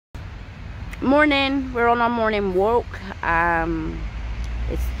Morning, we're on our morning walk.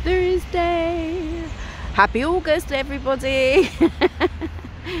 It's Thursday. Happy August, everybody.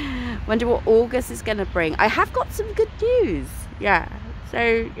 Wonder what August is gonna bring. I have got some good news.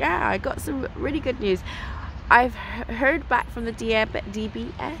 I got some really good news. I've heard back from the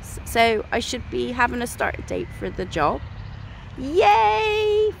DBS, so I should be having a start date for the job.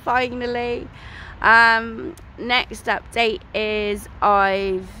 Yay, finally. Next update is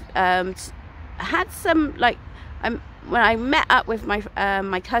I've had some, like, when I met up with my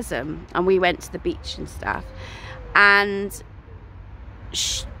my cousin and we went to the beach and stuff, and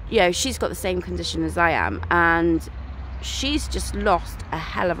she's got the same condition as I am, and she's just lost a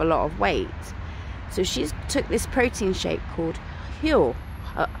hell of a lot of weight. So she's took this protein shake called Huel,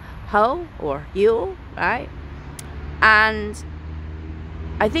 right? And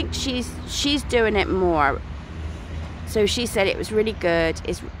I think she's doing it more. So she said it was really good.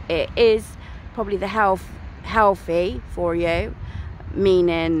 It is probably the healthy for you,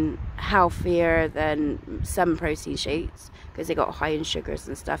 meaning healthier than some protein shakes because they got high in sugars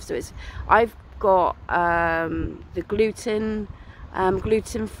and stuff. So I've got the gluten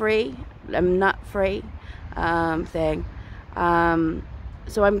free, nut free thing.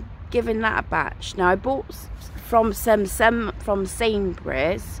 So I'm giving that a batch. Now I bought from from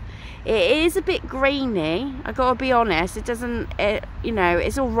Sainsbury's. It is a bit grainy, I gotta be honest. It doesn't,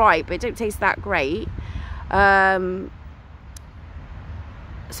 it's all right, but it don't taste that great. So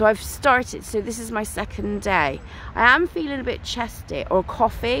I've started. So this is my second day. I am feeling a bit chesty or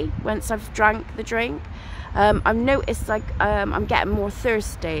coffee once I've drank the drink. I've noticed like I'm getting more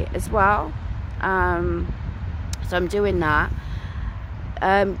thirsty as well. So I'm doing that.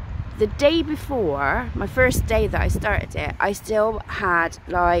 The day before, my first day that I started it, I still had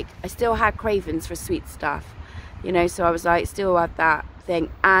cravings for sweet stuff, so I was like, still had that thing.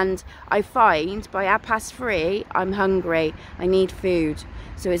 And I find by 3:30, I'm hungry, I need food.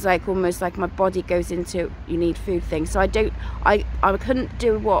 So it's like almost like my body goes into, you need food thing. So I couldn't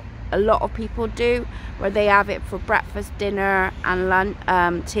do what a lot of people do, where they have it for breakfast, dinner and lunch,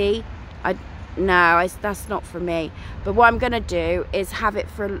 tea. No, that's not for me. But what I'm gonna do is have it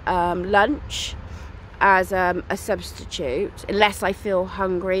for lunch as a substitute. Unless I feel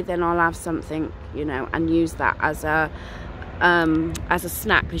hungry, then I'll have something, and use that as a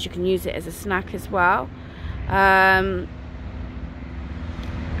snack, because you can use it as a snack as well.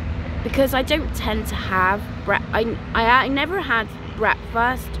 Because I don't tend to have I never had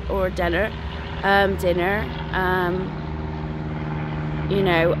breakfast or dinner.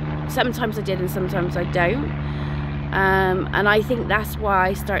 Sometimes I did and sometimes I don't. And I think that's why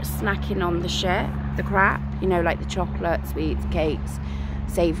I start snacking on the crap, like the chocolate, sweets, cakes,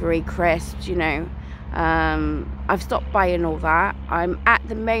 savoury crisps, I've stopped buying all that. I'm at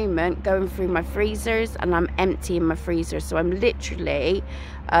the moment going through my freezers and I'm emptying my freezer. So I'm literally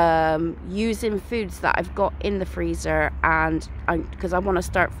using foods that I've got in the freezer, and because I want to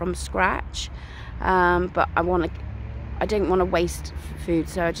start from scratch, but I don't want to waste food,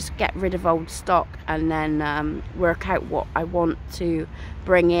 so I just get rid of old stock and then work out what I want to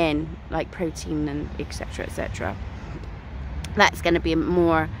bring in, like protein and etc, etc. That's going to be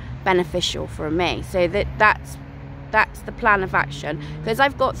more beneficial for me. So that's the plan of action, because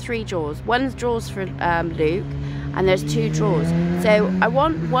I've got 3 drawers. One's drawers for Luke, and there's 2 drawers. So I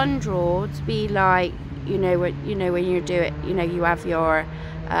want one drawer to be like, when you do it, you have your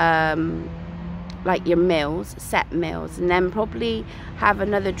like your meals, set meals, and then probably have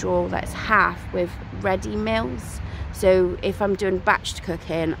another drawer that's half with ready meals. So if I'm doing batched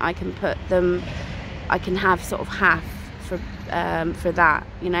cooking, I can have sort of half for that,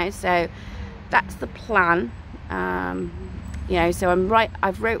 so that's the plan. So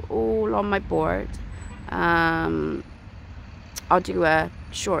I've wrote all on my board. I'll do a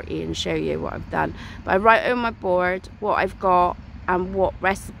shorty and show you what I've done, but I write on my board what I've got and what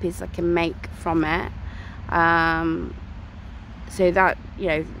recipes I can make from it. So that,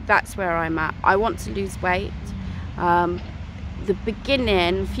 that's where I'm at. I want to lose weight. The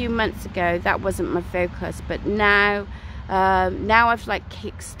beginning, a few months ago, that wasn't my focus, but now I've like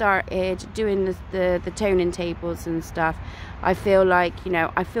kick-started doing the toning tables and stuff. I feel like,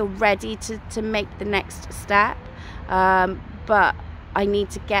 I feel ready to make the next step, but I need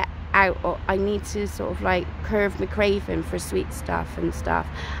to get out, or I need to sort of like curb my craving for sweet stuff and stuff.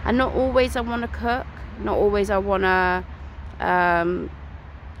 And not always I want to cook, not always I want to and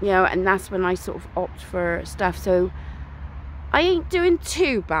that's when I sort of opt for stuff. So I ain't doing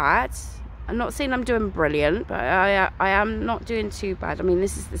too bad. I'm not saying I'm doing brilliant, but I am not doing too bad. I mean,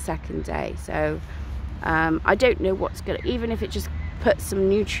 this is the second day, so I don't know what's gonna, even if it just put some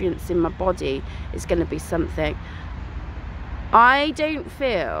nutrients in my body is going to be something. I don't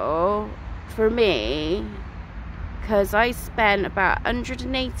feel, for me, because I spent about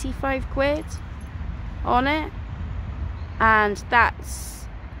 185 quid on it, and that's,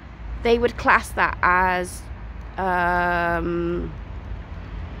 they would class that as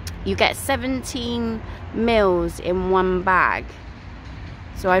you get 17 meals in one bag.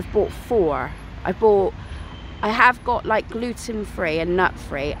 So I've bought 4. I have got like gluten free and nut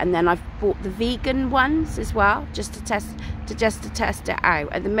free, and then I've bought the vegan ones as well, just to test it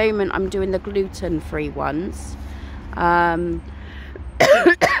out. At the moment I'm doing the gluten free ones. So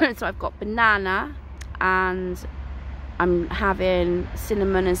I've got banana, and I'm having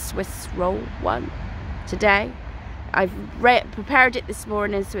cinnamon and Swiss roll one today. I've prepared it this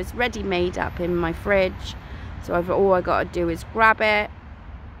morning, so it's ready made up in my fridge. So all I got to do is grab it.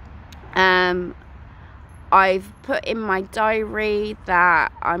 I've put in my diary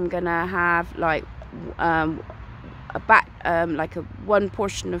that I'm gonna have like one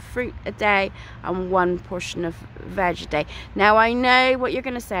portion of fruit a day and 1 portion of veg a day. Now I know what you're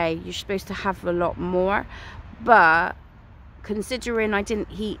gonna say, you're supposed to have a lot more, but considering I didn't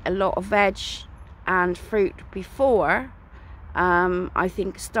eat a lot of veg and fruit before, I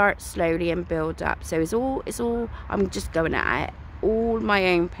think start slowly and build up. So it's all I'm just going at it all my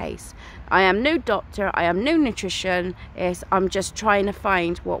own pace. I am no doctor, I am no nutrition, I'm just trying to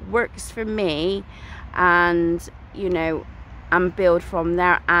find what works for me, and you know, and build from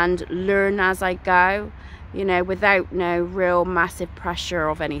there and learn as I go, you know, without no real massive pressure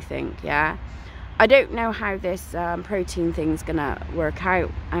of anything. Yeah, I don't know how this protein thing's gonna work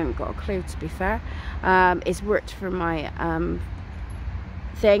out. I haven't got a clue, to be fair. It's worked for my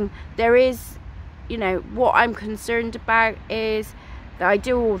thing. There is, you know, what I'm concerned about is that I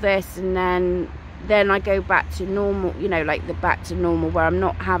do all this and then I go back to normal, you know, like back to normal, where I'm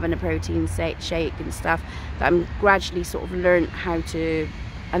not having a protein shake and stuff, that I'm gradually sort of learned how to,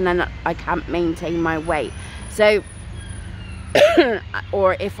 and then I can't maintain my weight. So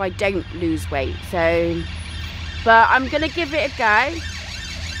or if I don't lose weight. So, but I'm gonna give it a go.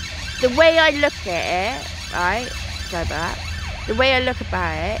 The way I look at it, right, sorry about that, the way I look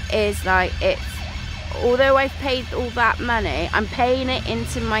about it is like, it's, although I've paid all that money, I'm paying it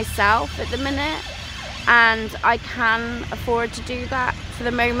into myself at the minute, and I can afford to do that for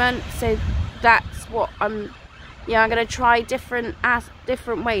the moment. So that's what I'm, yeah, I'm going to try different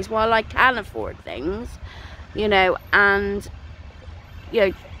ways while I can afford things, you know, and, you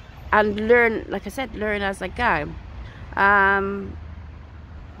know, and learn, like I said, learn as I go.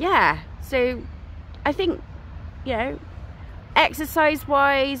 Yeah, so I think, you know, exercise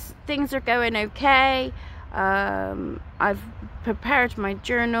wise things are going okay. I've prepared my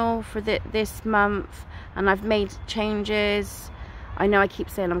journal for this month, and I've made changes. I know I keep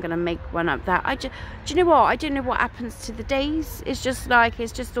saying I'm going to make one up that do you know what, I don't know what happens to the days. It's just like,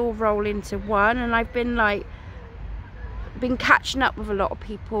 it's just all roll into one, and I've been catching up with a lot of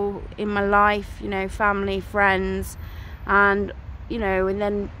people in my life, you know, family, friends, and you know, and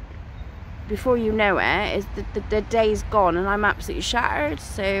then before you know it, is the day's gone and I'm absolutely shattered.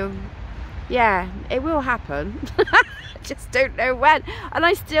 So yeah, it will happen. Just don't know when. And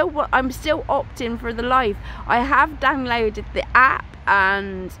I'm still opting for the live. I have downloaded the app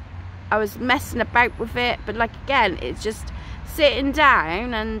and I was messing about with it, but like, again, it's just sitting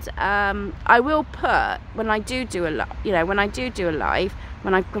down, and I will put, when I do a live,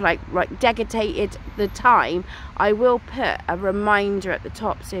 when I've like dedicated the time, I will put a reminder at the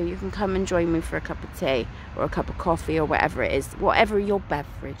top so you can come and join me for a cup of tea or a cup of coffee or whatever it is, whatever your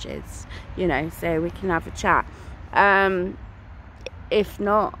beverage is, you know, so we can have a chat. If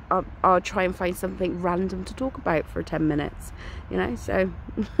not, I'll try and find something random to talk about for 10 minutes, you know, so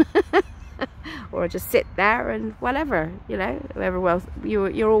or just sit there and whatever, you know, whoever else,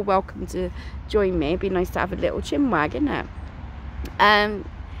 you're all welcome to join me. It'd be nice to have a little chinwag, isn't it?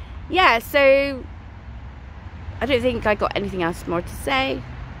 Yeah, so I don't think I got anything else more to say.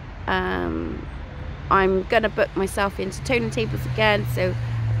 I'm gonna book myself into toning tables again, so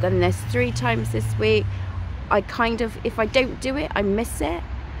I've done this 3 times this week. I kind of, if I don't do it, I miss it,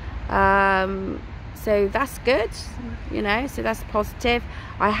 so that's good, you know, so that's positive.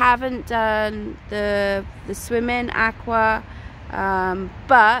 I haven't done the swimming, aqua,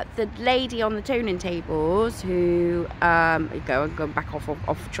 but the lady on the toning tables who I'm going back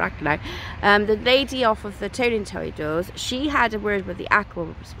off track now, the lady off of the toning tables, she had a word with the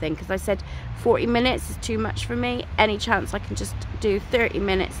aqua thing, because I said 40 minutes is too much for me, any chance I can just do 30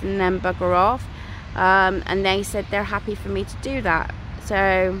 minutes and then bugger off, and they said they're happy for me to do that,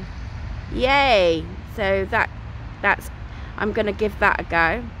 so yay. So that's, I'm gonna give that a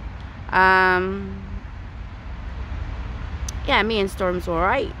go. Yeah, me and Storm's all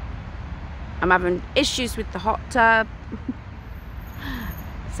right. I'm having issues with the hot tub.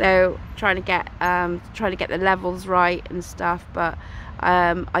 So trying to get the levels right and stuff, but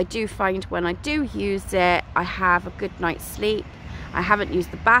I do find when I do use it, I have a good night's sleep. I haven't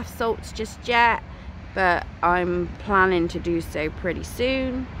used the bath salts just yet, but I'm planning to do so pretty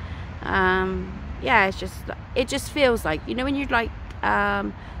soon. Yeah, it just feels like, you know, when you're like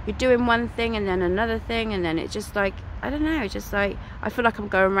you're doing one thing and then another thing, and then it's just like, I don't know, just like, I feel like I'm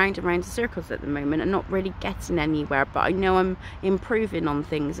going round and round in circles at the moment and not really getting anywhere, but I know I'm improving on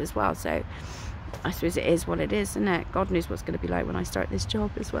things as well. So I suppose it is what it is, isn't it? God knows what's going to be like when I start this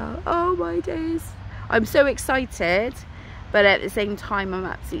job as well. Oh my days. I'm so excited, but at the same time I'm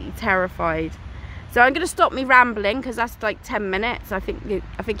absolutely terrified. So I'm going to stop me rambling, because that's like 10 minutes. I think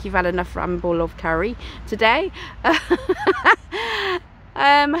you've had enough ramble of curry today.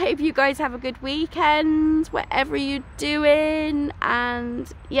 I hope you guys have a good weekend, whatever you're doing,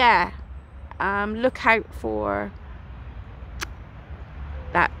 and yeah, look out for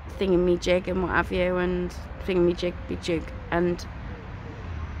that thingamajig and what have you, and thingamajig be jig, and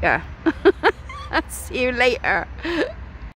yeah. See you later.